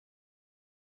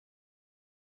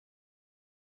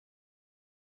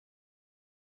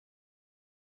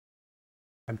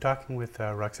I'm talking with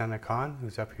Rukhsana Khan,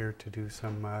 who's up here to do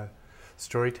some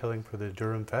storytelling for the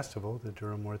Durham Festival, the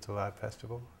Durham Words Aloud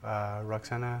Festival.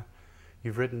 Rukhsana,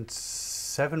 you've written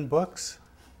 7 books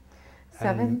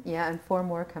Seven, and yeah, and four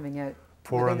more coming out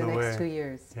four within on the the next way. 2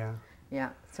 years. Yeah. Yeah,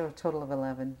 so a total of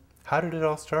 11. How did it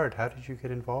all start? How did you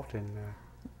get involved in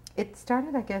It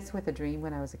started, I guess, with a dream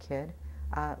when I was a kid.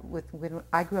 When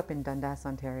I grew up in Dundas,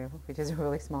 Ontario, which is a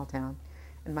really small town.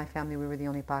 In my family, we were the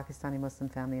only Pakistani Muslim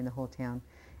family in the whole town.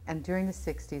 And during the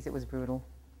 60s, it was brutal.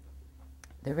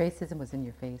 The racism was in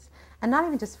your face. And not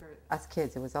even just for us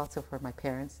kids, it was also for my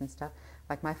parents and stuff.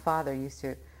 Like my father used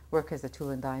to work as a tool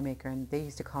and die maker, and they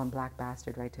used to call him Black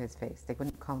Bastard right to his face. They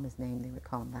wouldn't call him his name, they would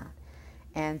call him that.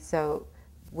 And so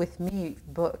with me,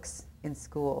 books in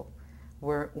school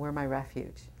were my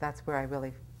refuge. That's where I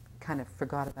really kind of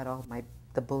forgot about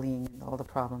the bullying and all the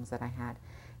problems that I had.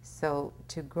 So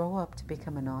to grow up to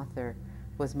become an author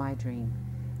was my dream.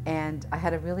 And I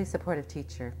had a really supportive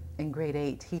teacher in grade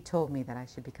 8. He told me that I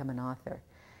should become an author.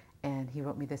 And he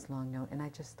wrote me this long note. And I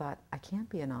just thought, I can't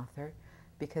be an author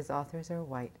because authors are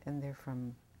white and they're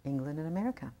from England and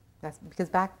America. That's because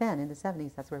back then, in the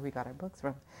 70s, that's where we got our books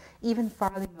from. Even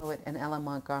Farley Mowat and Ella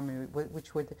Montgomery,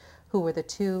 who were the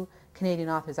two Canadian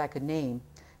authors I could name,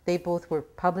 they both were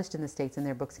published in the States and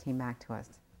their books came back to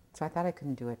us. So I thought I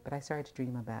couldn't do it, but I started to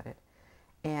dream about it.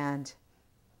 And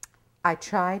I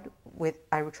tried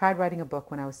writing a book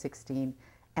when I was 16,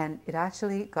 and it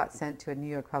actually got sent to a New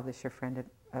York publisher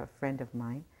a friend of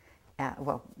mine,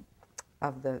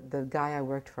 of the guy I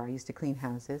worked for. I used to clean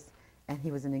houses, and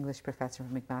he was an English professor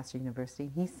from McMaster University.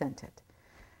 He sent it.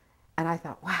 And I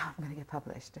thought, wow, I'm going to get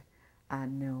published.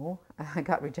 No, I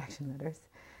got rejection letters.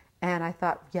 And I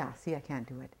thought, yeah, see, I can't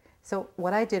do it. So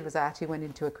what I did was I actually went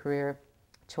into a career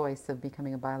choice of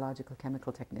becoming a biological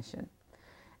chemical technician.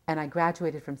 And I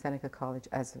graduated from Seneca College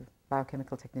as a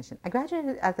biochemical technician. I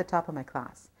graduated at the top of my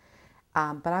class,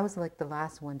 but I was like the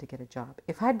last one to get a job.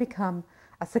 If I'd become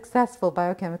a successful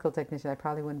biochemical technician, I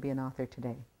probably wouldn't be an author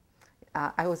today.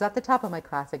 I was at the top of my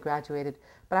class, I graduated,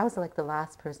 but I was like the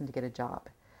last person to get a job.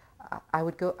 I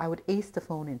would ace the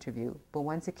phone interview, but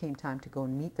once it came time to go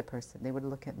and meet the person, they would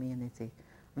look at me and they'd say,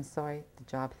 I'm sorry, the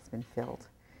job has been filled.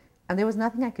 And there was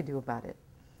nothing I could do about it.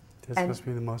 This must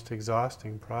be the most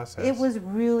exhausting process. It was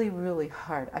really, really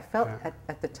hard. I felt Yeah.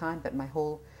 at the time that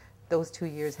those 2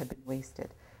 years had been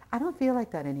wasted. I don't feel like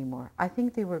that anymore. I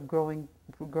think they were growing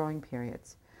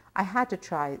periods. I had to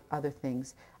try other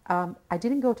things. I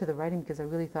didn't go to the writing because I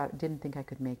really didn't think I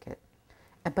could make it.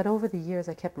 But over the years,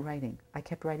 I kept writing. I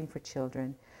kept writing for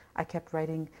children. I kept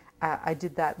writing. I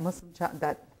did that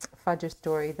that Fajr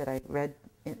story that I read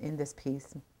in this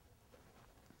piece,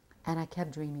 and I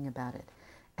kept dreaming about it.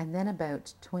 And then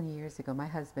about 20 years ago, my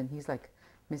husband, he's like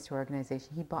Mr.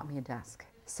 Organization, he bought me a desk.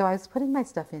 So I was putting my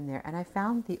stuff in there, and I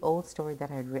found the old story that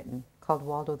I had written called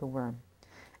Waldo the Worm.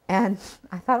 And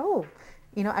I thought, oh,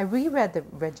 I reread the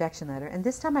rejection letter, and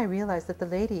this time I realized that the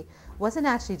lady wasn't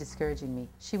actually discouraging me.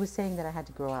 She was saying that I had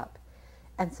to grow up.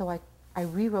 And so I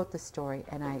rewrote the story,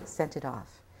 and I sent it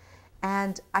off.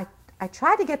 And I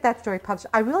tried to get that story published.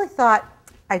 I really thought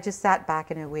I just sat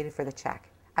back and I waited for the check.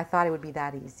 I thought it would be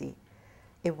that easy.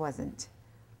 It wasn't.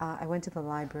 I went to the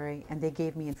library, and they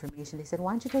gave me information. They said,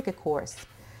 why don't you take a course?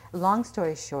 Long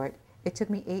story short, it took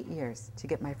me 8 years to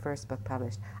get my first book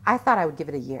published. I thought I would give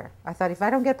it a year. I thought if I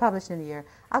don't get published in a year,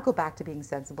 I'll go back to being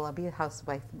sensible. I'll be a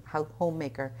housewife,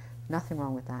 homemaker. Nothing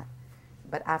wrong with that.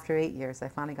 But after 8 years, I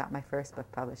finally got my first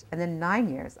book published. And then 9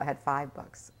 years, I had 5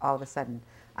 books all of a sudden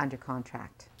under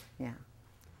contract. Yeah.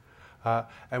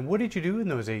 And what did you do in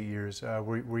those 8 years?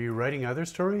 Were you writing other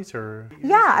stories, or?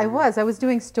 Yeah, I was. I was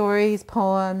doing stories,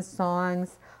 poems,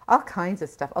 songs, all kinds of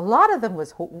stuff. A lot of them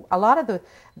was, a lot of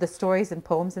the stories and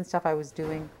poems and stuff I was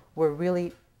doing were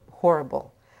really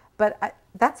horrible. But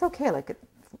that's okay.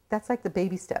 That's like the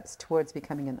baby steps towards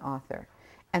becoming an author.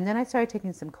 And then I started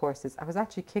taking some courses. I was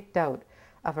actually kicked out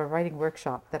of a writing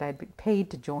workshop that I'd been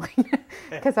paid to join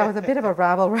because I was a bit of a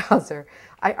rabble-rouser.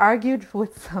 I argued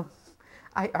with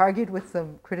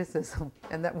some criticism,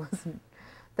 and that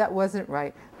wasn't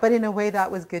right. But in a way,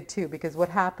 that was good too, because what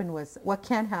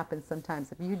can happen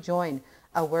sometimes if you join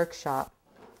a workshop,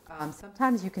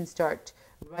 sometimes you can start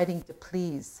writing to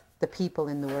please the people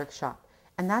in the workshop,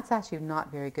 and that's actually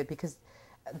not very good because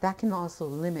that can also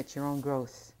limit your own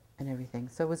growth and everything.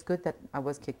 So it was good that I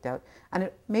was kicked out, and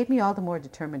it made me all the more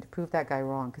determined to prove that guy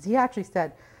wrong, because he actually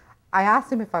said, I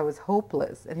asked him if I was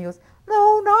hopeless, and he goes,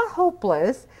 no, not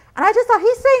hopeless. And I just thought,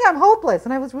 he's saying I'm hopeless,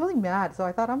 and I was really mad. So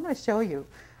I thought, I'm going to show you.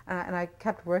 And I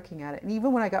kept working at it. And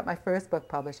even when I got my first book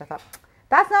published, I thought,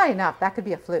 that's not enough. That could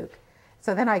be a fluke.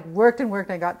 So then I worked and worked,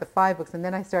 and I got the 5 books, and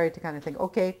then I started to kind of think,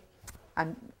 okay,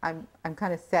 I'm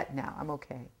kind of set now. I'm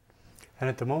okay. And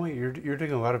at the moment, you're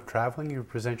doing a lot of traveling. You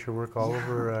present your work all Yeah.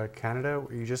 over Canada.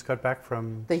 You just got back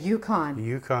from The Yukon. the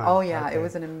Yukon. Oh yeah, Okay. it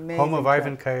was an amazing Home of trip.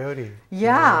 Ivan Coyote.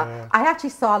 Yeah, I actually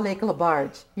saw Lake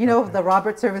LaBarge. You know, Okay. the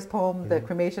Robert Service poem, The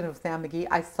Cremation of Sam McGee.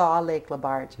 I saw Lake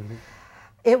LaBarge.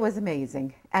 It was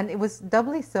amazing. And it was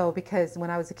doubly so because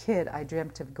when I was a kid, I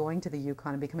dreamt of going to the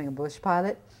Yukon and becoming a bush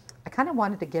pilot. I kind of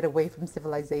wanted to get away from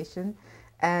civilization.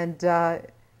 And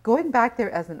going back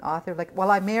there as an author, like, well,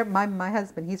 my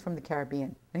husband, he's from the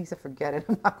Caribbean. And he said, forget it,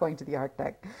 I'm not going to the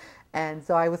Arctic. And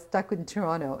so I was stuck in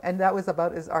Toronto. And that was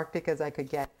about as Arctic as I could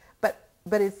get.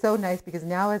 But it's so nice because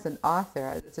now as an author,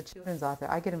 as a children's author,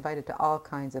 I get invited to all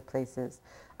kinds of places.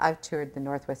 I've toured the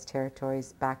Northwest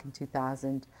Territories back in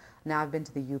 2000. Now I've been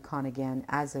to the Yukon again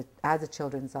as a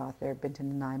children's author. I've been to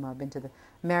Nanaimo, I've been to the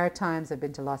Maritimes, I've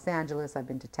been to Los Angeles, I've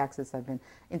been to Texas,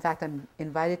 in fact, I'm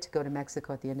invited to go to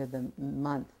Mexico at the end of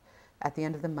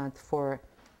the month for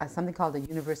something called the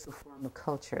Universal Forum of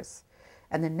Cultures.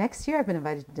 And then next year I've been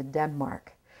invited to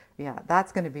Denmark. Yeah,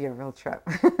 that's going to be a real trip.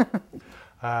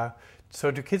 So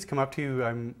do kids come up to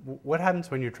you? What happens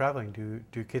when you're traveling?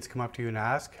 Do kids come up to you and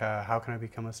ask, how can I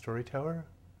become a storyteller?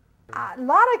 A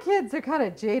lot of kids are kind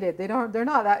of jaded. They're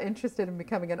not that interested in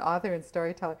becoming an author and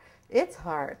storyteller. It's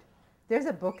hard. There's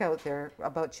a book out there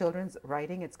about children's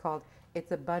writing. It's called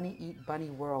It's a Bunny Eat Bunny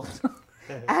World.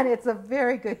 And it's a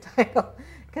very good title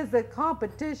because the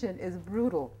competition is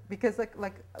brutal because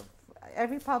like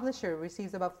every publisher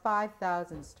receives about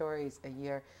 5,000 stories a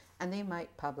year and they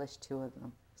might publish 2 of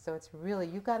them. So it's really,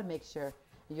 you've got to make sure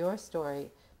your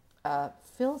story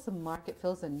fills a market,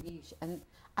 fills a niche. And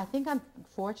I think I'm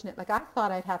fortunate. Like I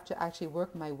thought I'd have to actually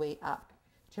work my way up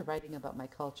to writing about my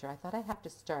culture. I thought I'd have to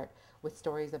start with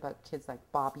stories about kids like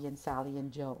Bobby and Sally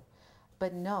and Joe.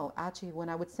 But no, actually, when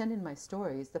I would send in my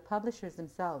stories, the publishers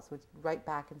themselves would write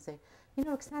back and say, you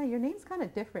know, Rukhsana, your name's kind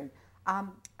of different. I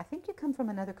think you come from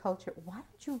another culture. Why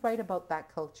don't you write about that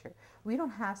culture? We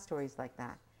don't have stories like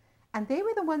that. And they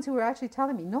were the ones who were actually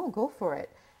telling me, no, go for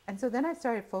it. And so then I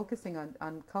started focusing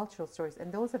on cultural stories,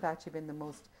 and those have actually been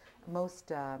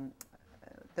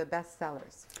the best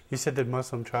sellers. You said that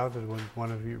Muslim Childhood was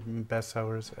one of your best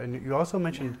sellers, and you also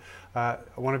mentioned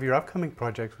one of your upcoming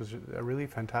projects was a really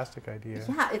fantastic idea.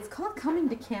 Yeah, it's called Coming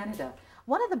to Canada.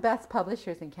 One of the best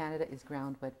publishers in Canada is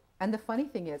Groundwood. And the funny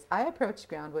thing is, I approached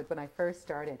Groundwood when I first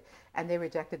started, and they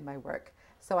rejected my work.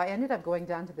 So I ended up going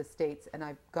down to the States, and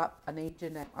I got an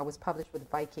agent. I was published with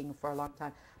Viking for a long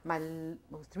time.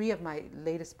 3 of my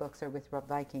latest books are with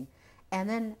Viking. And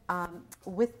then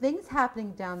with things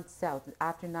happening down south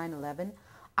after 9/11,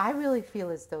 I really feel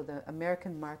as though the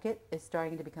American market is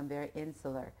starting to become very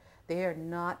insular. They are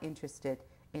not interested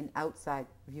in outside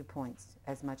viewpoints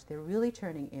as much. They're really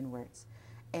turning inwards.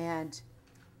 And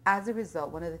as a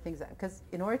result, one of the things, because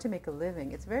in order to make a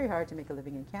living, it's very hard to make a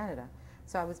living in Canada.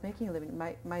 So I was making a living.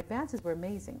 My advances were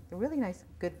amazing. They're really nice,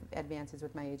 good advances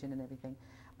with my agent and everything.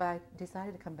 But I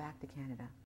decided to come back to Canada.